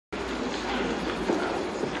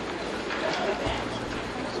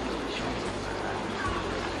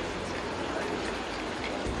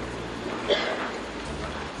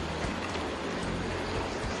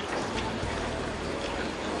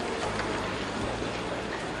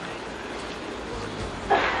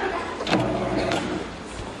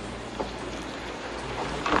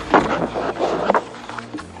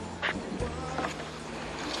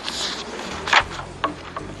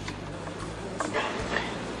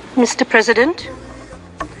Mr. President,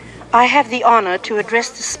 I have the honor to address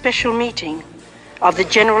this special meeting of the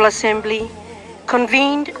General Assembly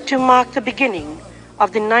convened to mark the beginning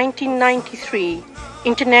of the 1993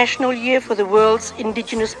 International Year for the World's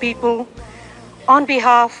Indigenous People on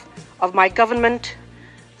behalf of my government,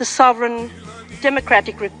 the Sovereign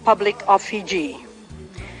Democratic Republic of Fiji.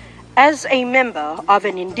 As a member of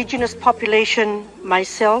an indigenous population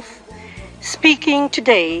myself, speaking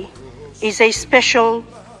today is a special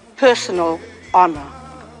personal honor.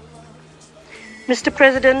 Mr.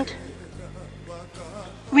 President,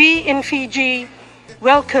 we in Fiji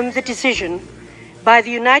welcome the decision by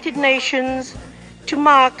the United Nations to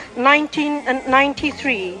mark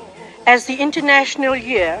 1993 as the International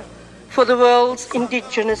Year for the World's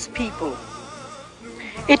Indigenous People.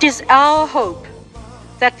 It is our hope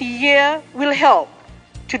that the year will help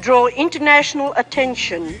to draw international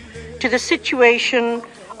attention to the situation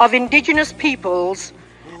of Indigenous peoples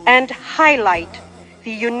and highlight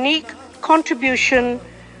the unique contribution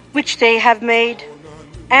which they have made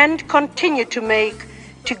and continue to make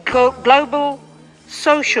to global,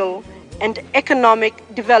 social, and economic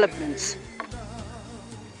developments.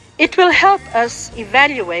 It will help us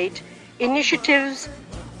evaluate initiatives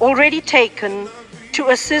already taken to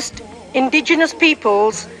assist Indigenous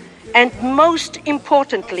peoples and, most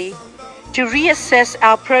importantly, to reassess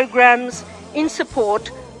our programs in support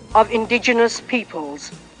of Indigenous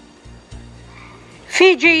peoples.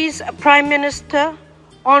 Fiji's Prime Minister,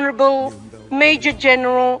 Honorable Major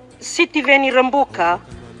General Sitiveni Rabuka,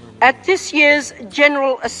 at this year's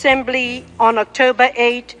General Assembly on October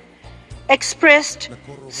 8, expressed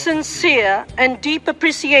sincere and deep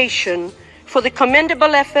appreciation for the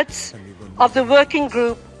commendable efforts of the Working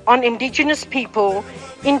Group on Indigenous People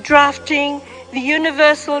in drafting the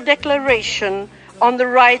Universal Declaration on the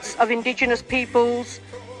Rights of Indigenous Peoples.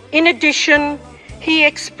 In addition, he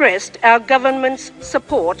expressed our government's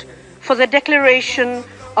support for the declaration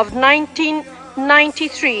of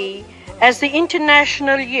 1993 as the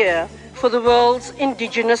International Year for the World's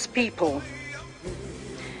Indigenous People.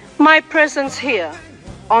 My presence here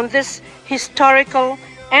on this historical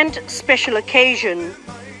and special occasion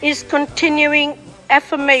is continuing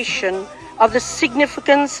affirmation of the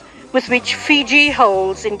significance with which Fiji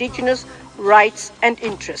holds Indigenous rights and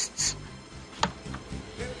interests.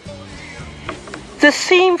 The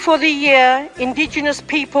theme for the year, Indigenous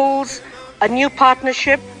Peoples, a New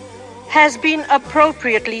Partnership, has been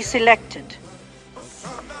appropriately selected.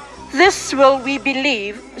 This will, we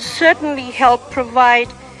believe, certainly help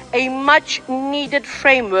provide a much-needed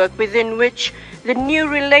framework within which the new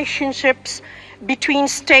relationships between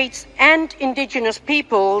states and Indigenous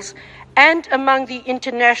peoples and among the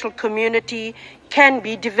international community can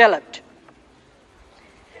be developed.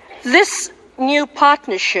 This new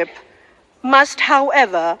partnership must,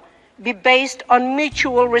 however, be based on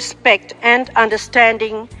mutual respect and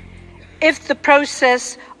understanding if the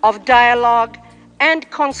process of dialogue and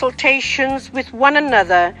consultations with one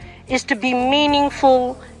another is to be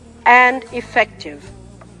meaningful and effective.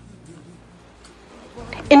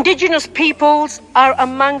 Indigenous peoples are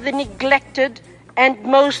among the neglected and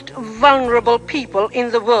most vulnerable people in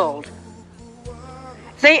the world.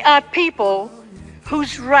 They are people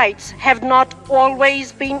whose rights have not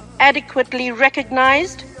always been adequately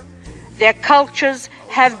recognized, their cultures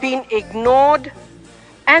have been ignored,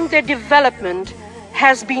 and their development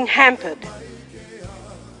has been hampered.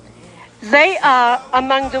 They are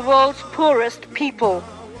among the world's poorest people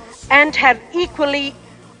and have equally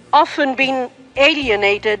often been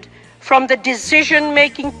alienated from the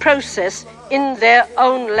decision-making process in their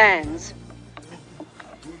own lands.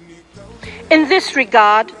 In this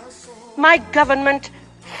regard, my government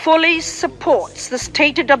fully supports the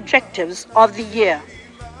stated objectives of the year.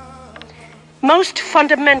 Most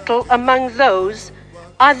fundamental among those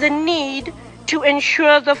are the need to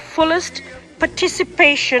ensure the fullest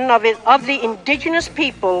participation of the Indigenous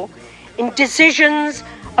people in decisions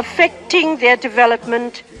affecting their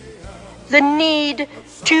development, the need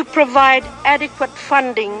to provide adequate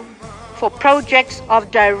funding for projects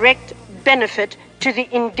of direct benefit to the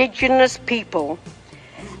Indigenous people,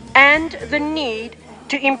 and the need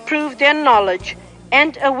to improve their knowledge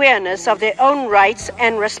and awareness of their own rights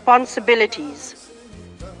and responsibilities.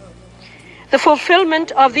 The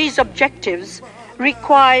fulfillment of these objectives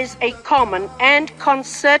requires a common and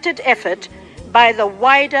concerted effort by the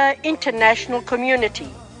wider international community.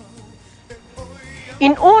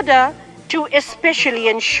 In order to especially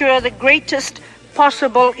ensure the greatest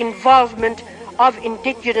possible involvement of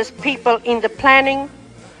Indigenous people in the planning,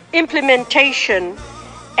 implementation,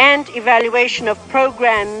 and evaluation of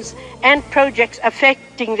programs and projects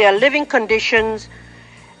affecting their living conditions,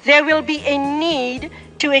 there will be a need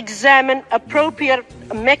to examine appropriate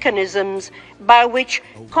mechanisms by which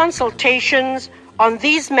consultations on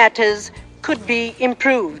these matters could be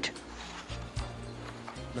improved.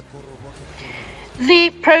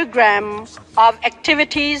 The program of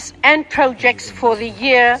activities and projects for the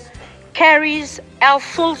year carries our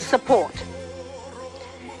full support.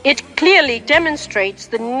 It clearly demonstrates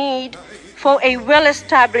the need for a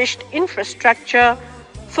well-established infrastructure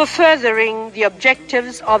for furthering the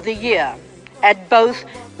objectives of the year at both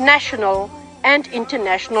national and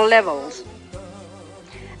international levels.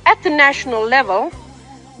 At the national level,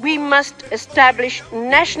 we must establish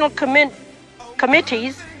national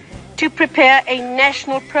committees to prepare a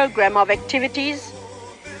national program of activities,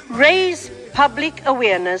 raise public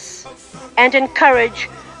awareness, and encourage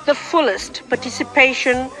the fullest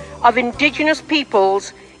participation of Indigenous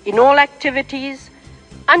peoples in all activities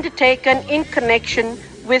undertaken in connection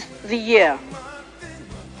with the year.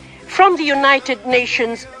 From the United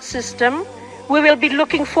Nations system, we will be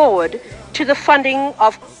looking forward to the funding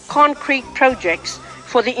of concrete projects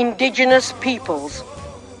for the Indigenous peoples.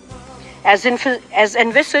 As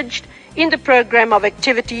envisaged in the program of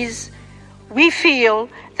activities, we feel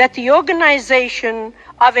that the organization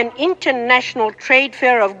of an international trade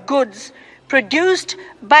fair of goods produced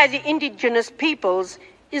by the Indigenous peoples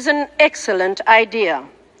is an excellent idea,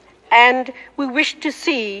 and we wish to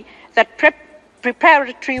see that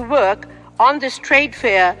preparatory work on this trade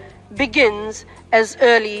fair begins as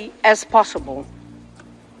early as possible.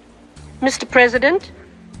 Mr. President,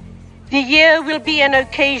 the year will be an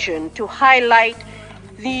occasion to highlight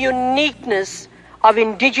the uniqueness of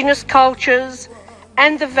Indigenous cultures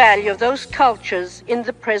and the value of those cultures in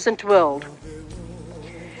the present world.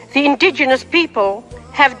 The Indigenous people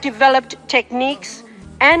have developed techniques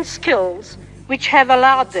and skills which have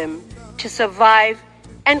allowed them to survive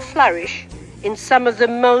and flourish in some of the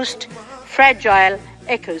most fragile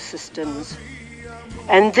ecosystems.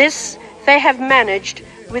 And this they have managed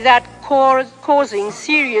without causing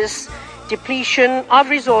serious depletion of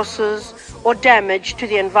resources or damage to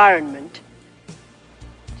the environment.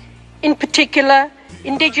 In particular,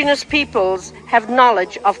 Indigenous peoples have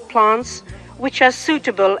knowledge of plants which are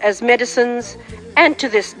suitable as medicines, and to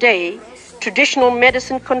this day, traditional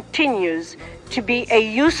medicine continues to be a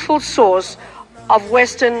useful source of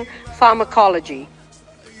Western pharmacology.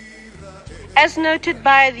 As noted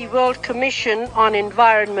by the World Commission on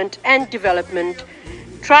Environment and Development,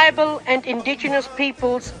 tribal and Indigenous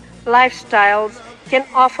peoples' lifestyles can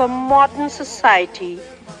offer modern society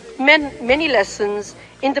many lessons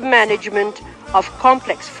in the management of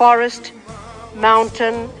complex forest,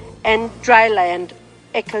 mountain, and dryland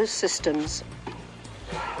ecosystems.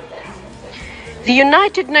 The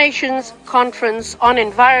United Nations Conference on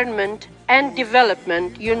Environment and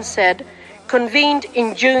Development, UNCED, convened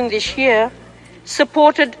in June this year,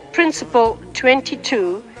 supported Principle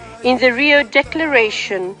 22 in the Rio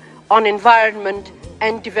Declaration on Environment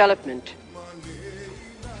and Development.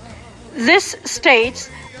 This states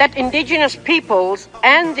that Indigenous peoples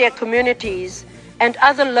and their communities and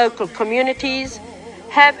other local communities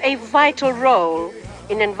have a vital role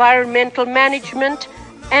in environmental management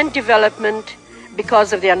and development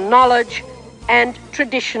because of their knowledge and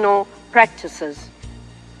traditional practices.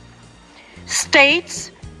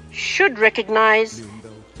 States should recognize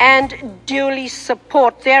and duly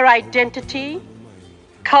support their identity,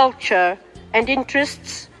 culture, and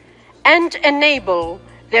interests, and enable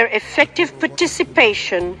their effective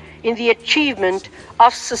participation in the achievement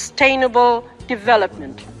of sustainable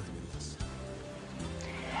development.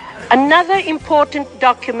 Another important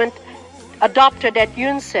document adopted at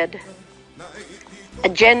UNCED,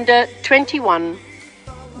 Agenda 21,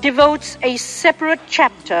 devotes a separate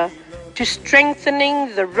chapter to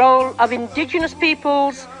strengthening the role of Indigenous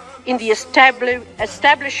peoples in the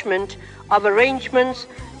establishment of arrangements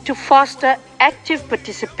to foster active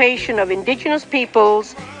participation of Indigenous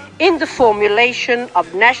peoples in the formulation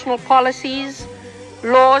of national policies,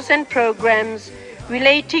 laws, and programs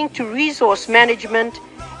relating to resource management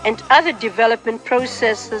and other development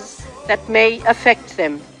processes that may affect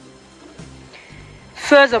them.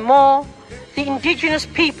 Furthermore, the Indigenous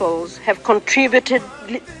peoples have contributed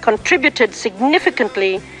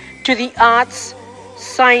significantly to the arts,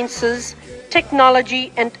 sciences,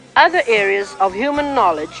 technology, and other areas of human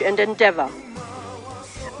knowledge and endeavor.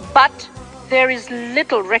 But there is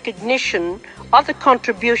little recognition of the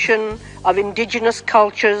contribution of Indigenous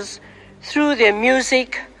cultures through their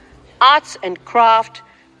music, arts, and craft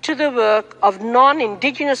to the work of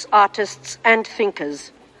non-Indigenous artists and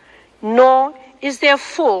thinkers, nor is there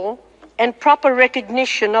full and proper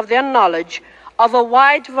recognition of their knowledge of a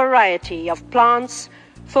wide variety of plants,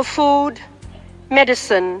 for food,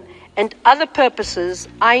 medicine, and other purposes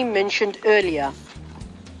I mentioned earlier.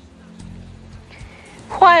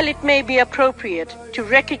 While it may be appropriate to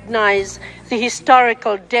recognize the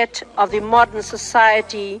historical debt of the modern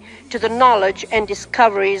society to the knowledge and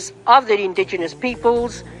discoveries of the indigenous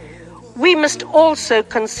peoples, we must also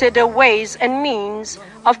consider ways and means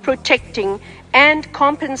of protecting and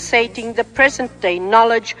compensating the present-day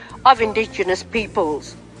knowledge of indigenous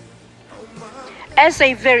peoples. As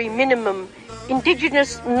a very minimum,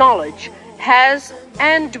 indigenous knowledge has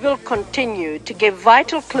and will continue to give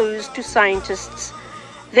vital clues to scientists,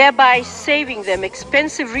 thereby saving them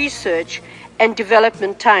expensive research and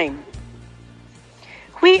development time.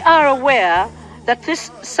 We are aware that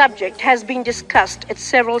this subject has been discussed at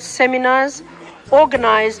several seminars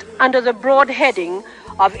organized under the broad heading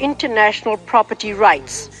of international property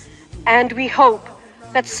rights, and we hope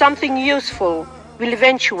that something useful will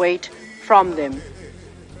eventuate from them.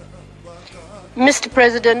 Mr.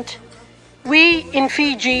 President, we in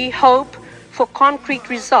Fiji hope for concrete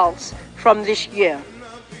results from this year.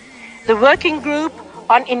 The Working Group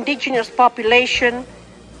on Indigenous Population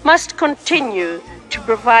must continue to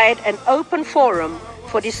provide an open forum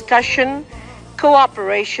for discussion,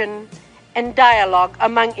 cooperation, and dialogue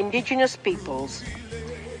among indigenous peoples,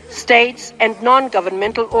 states, and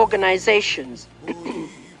non-governmental organizations.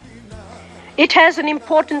 It has an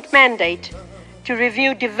important mandate to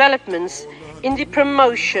review developments in the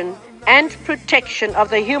promotion and protection of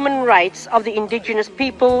the human rights of the indigenous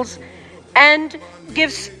peoples and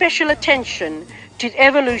give special attention to the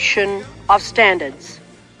evolution of standards.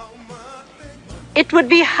 It would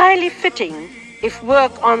be highly fitting if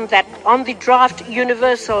work on the draft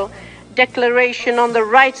Universal Declaration on the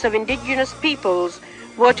Rights of Indigenous Peoples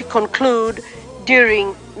were to conclude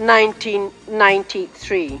during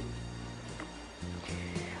 1993.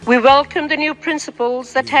 We welcome the new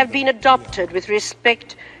principles that have been adopted with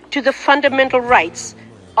respect to the fundamental rights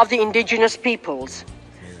of the indigenous peoples.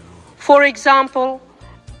 For example,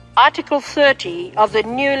 Article 30 of the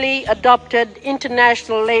newly adopted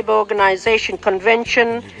International Labour Organization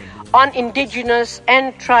Convention on Indigenous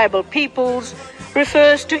and Tribal Peoples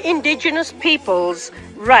refers to indigenous peoples'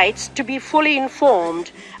 rights to be fully informed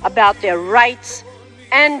about their rights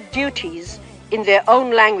and duties in their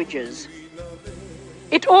own languages.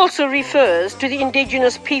 It also refers to the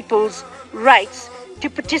indigenous peoples' rights to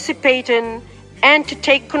participate in and to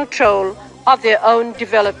take control of their own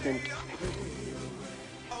development.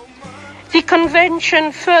 The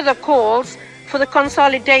Convention further calls for the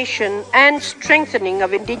consolidation and strengthening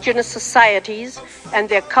of indigenous societies and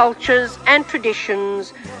their cultures and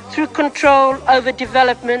traditions through control over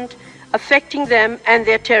development affecting them and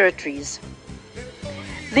their territories.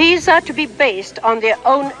 These are to be based on their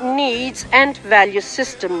own needs and value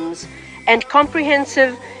systems and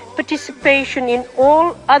comprehensive participation in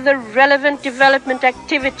all other relevant development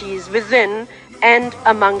activities within and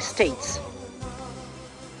among states.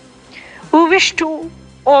 We wish to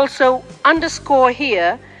also underscore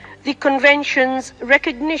here the Convention's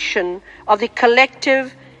recognition of the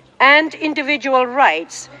collective and individual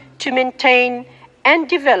rights to maintain and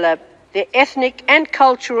develop their ethnic and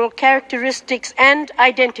cultural characteristics and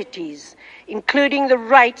identities, including the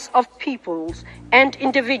rights of peoples and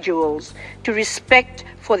individuals to respect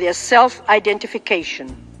for their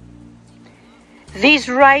self-identification. These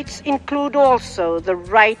rights include also the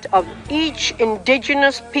right of each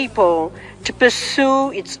indigenous people to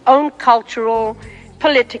pursue its own cultural,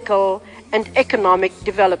 political, and economic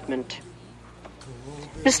development.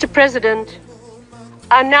 Mr. President,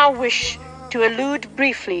 I now wish to allude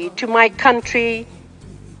briefly to my country,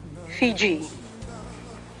 Fiji.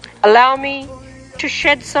 Allow me to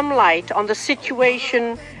shed some light on the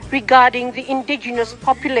situation regarding the indigenous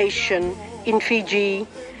population in Fiji,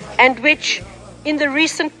 and which in the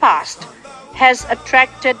recent past has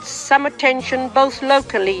attracted some attention both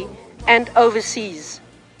locally and overseas.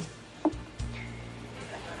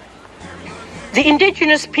 The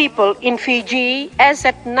indigenous people in Fiji, as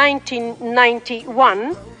at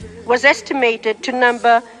 1991, was estimated to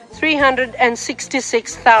number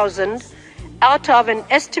 366,000 out of an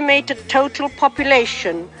estimated total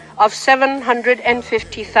population of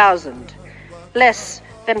 750,000, less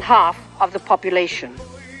than half of the population.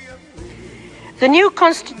 The new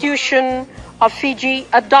constitution of Fiji,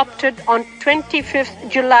 adopted on 25th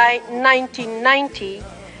July 1990,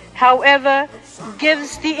 however,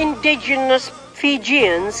 gives the indigenous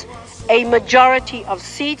Fijians a majority of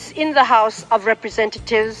seats in the House of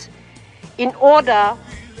Representatives in order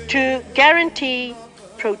to guarantee,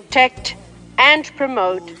 protect, and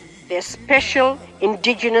promote their special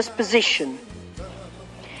indigenous position.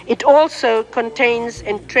 It also contains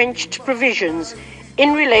entrenched provisions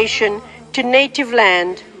in relation to native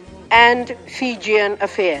land and Fijian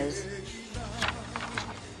affairs.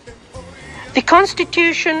 The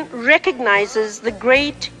Constitution recognizes the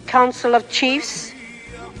Great Council of Chiefs,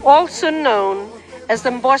 also known as the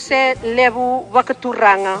Mbose Levu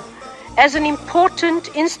Wakaturanga, as an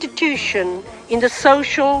important institution in the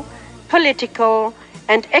social, political,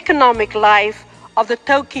 and economic life of the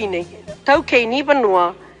Taukini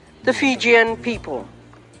Vanua, the Fijian people.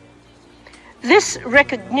 This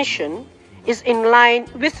recognition is in line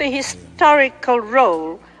with the historical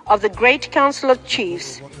role of the Great Council of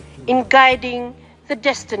Chiefs in guiding the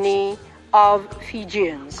destiny of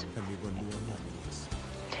Fijians.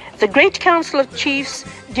 The Great Council of Chiefs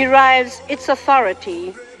derives its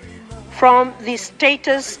authority from the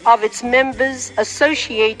status of its members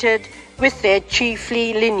associated with their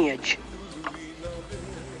chiefly lineage.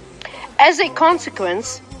 As a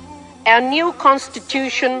consequence, our new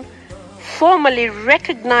constitution formally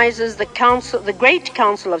recognizes the Great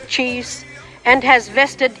Council of Chiefs and has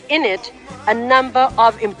vested in it a number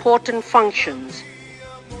of important functions.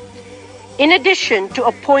 In addition to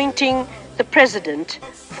appointing the President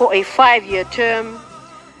for a 5-year term,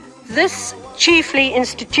 this chiefly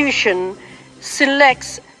institution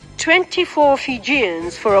selects 24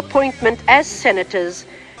 Fijians for appointment as senators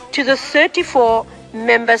to the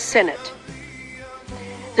 34-member Senate.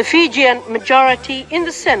 The Fijian majority in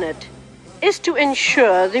the Senate is to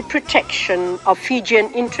ensure the protection of Fijian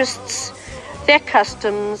interests, their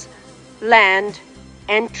customs, land,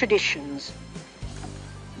 and traditions.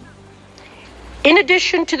 In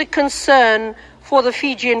addition to the concern for the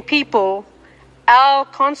Fijian people, our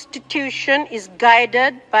Constitution is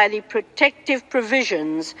guided by the protective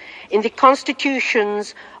provisions in the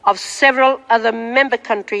constitutions of several other member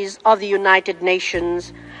countries of the United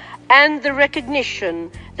Nations and the recognition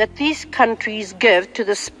that these countries give to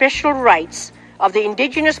the special rights of the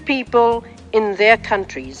indigenous people in their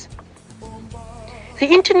countries. The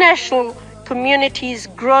international community's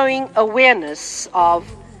growing awareness of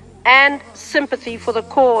and sympathy for the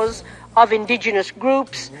cause of indigenous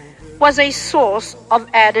groups was a source of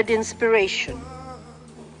added inspiration.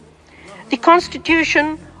 The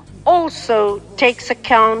Constitution also takes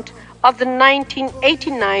account of the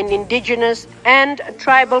 1989 Indigenous and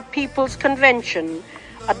Tribal Peoples Convention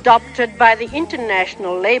adopted by the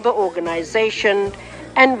International Labour Organization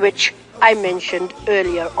and which I mentioned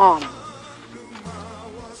earlier on.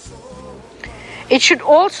 It should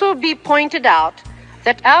also be pointed out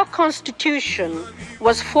that our Constitution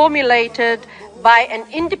was formulated by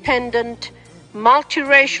an independent,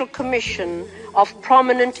 multiracial commission of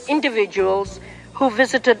prominent individuals who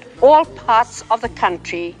visited all parts of the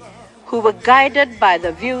country, who were guided by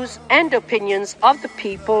the views and opinions of the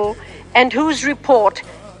people, and whose report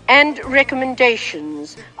and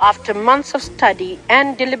recommendations, after months of study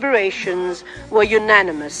and deliberations, were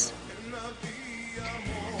unanimous.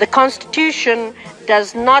 The Constitution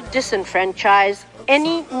does not disenfranchise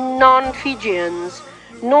any non-Fijians,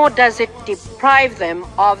 nor does it deprive them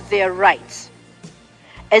of their rights.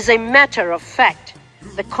 As a matter of fact,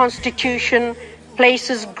 the Constitution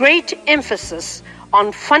places great emphasis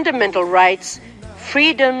on fundamental rights,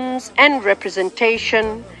 freedoms, and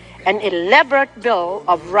representation. An elaborate Bill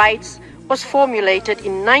of Rights was formulated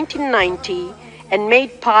in 1990 and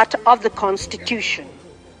made part of the Constitution.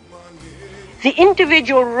 The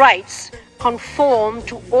individual rights conform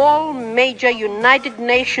to all major United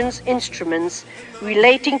Nations instruments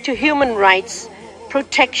relating to human rights.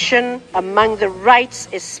 Protection among the rights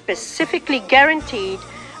is specifically guaranteed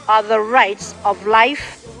are the rights of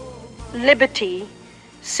life, liberty,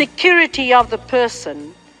 security of the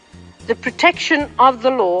person, the protection of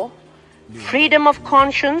the law, freedom of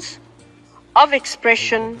conscience, of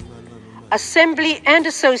expression, assembly and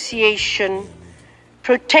association,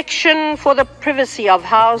 protection for the privacy of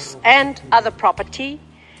house and other property,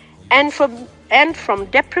 and from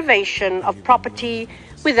deprivation of property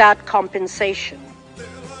without compensation.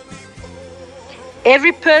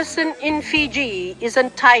 Every person in Fiji is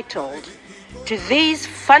entitled to these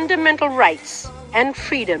fundamental rights and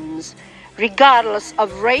freedoms regardless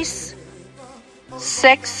of race,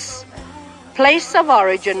 sex, place of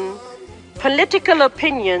origin, political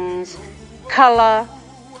opinions, color,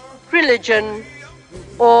 religion,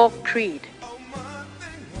 or creed.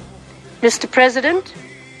 Mr. President,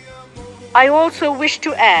 I also wish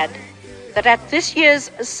to add that at this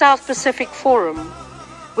year's South Pacific Forum,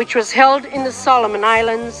 which was held in the Solomon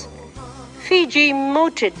Islands, Fiji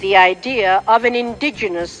mooted the idea of an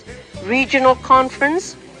indigenous regional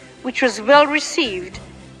conference, which was well received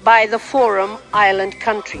by the Forum Island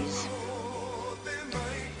countries.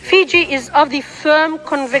 Fiji is of the firm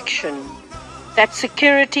conviction that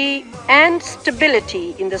security and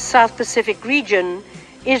stability in the South Pacific region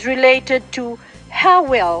is related to how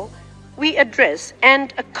well we address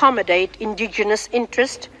and accommodate indigenous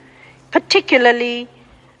interest, particularly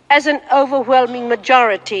as an overwhelming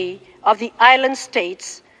majority of the island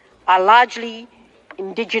states are largely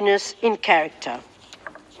indigenous in character.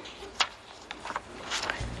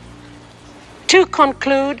 To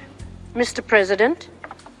conclude, Mr. President,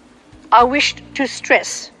 I wish to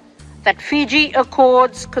stress that Fiji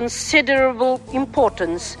accords considerable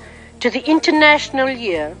importance to the International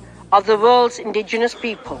Year of the World's Indigenous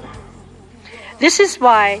People. This is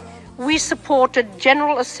why we supported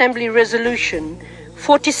General Assembly Resolution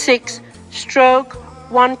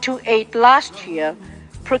 46/128 last year,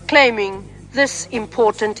 proclaiming this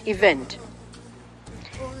important event.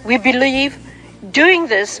 We believe doing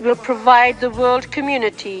this will provide the world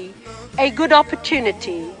community a good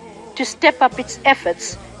opportunity to step up its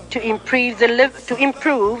efforts to improve the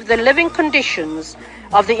living conditions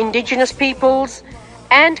of the indigenous peoples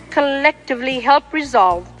and collectively help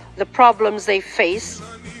resolve the problems they face,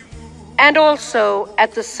 and also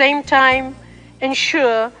at the same time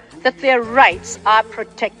ensure that their rights are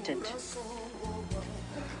protected.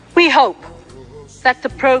 We hope that the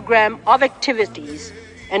program of activities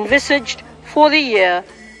envisaged for the year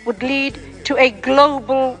would lead to a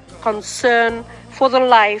global concern for the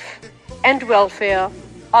life and welfare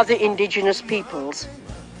of the indigenous peoples.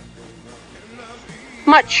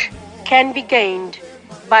 Much can be gained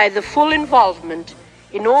by the full involvement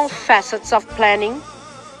in all facets of planning,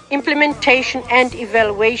 implementation and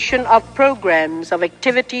evaluation of programs of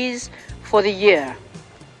activities for the year.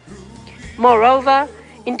 Moreover,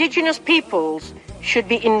 indigenous peoples should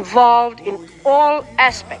be involved in all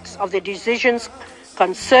aspects of the decisions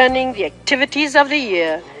concerning the activities of the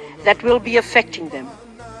year that will be affecting them.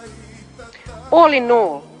 All in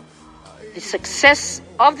all, the success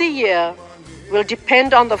of the year will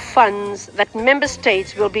depend on the funds that member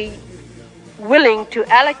states will be willing to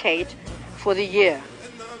allocate for the year.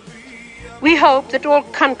 We hope that all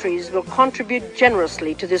countries will contribute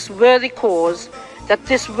generously to this worthy cause that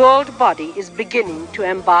this world body is beginning to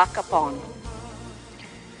embark upon.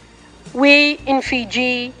 We in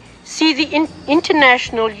Fiji see the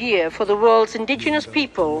International Year for the World's Indigenous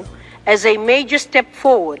People as a major step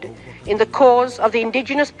forward in the cause of the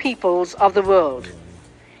indigenous peoples of the world.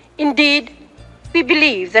 Indeed, we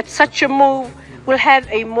believe that such a move will have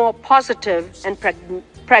a more positive and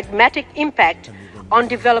pragmatic impact on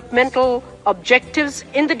developmental objectives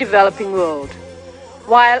in the developing world,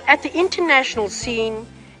 while at the international scene,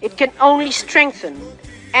 it can only strengthen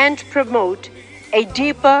and promote a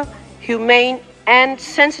deeper, humane, and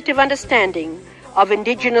sensitive understanding of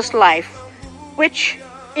indigenous life, which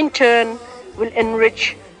in turn will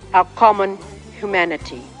enrich our common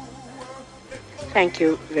humanity. Thank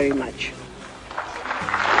you very much.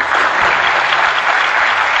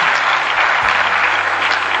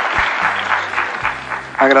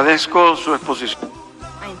 Agradezco su exposición.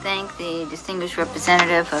 I thank the distinguished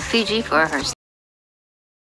representative of Fiji for her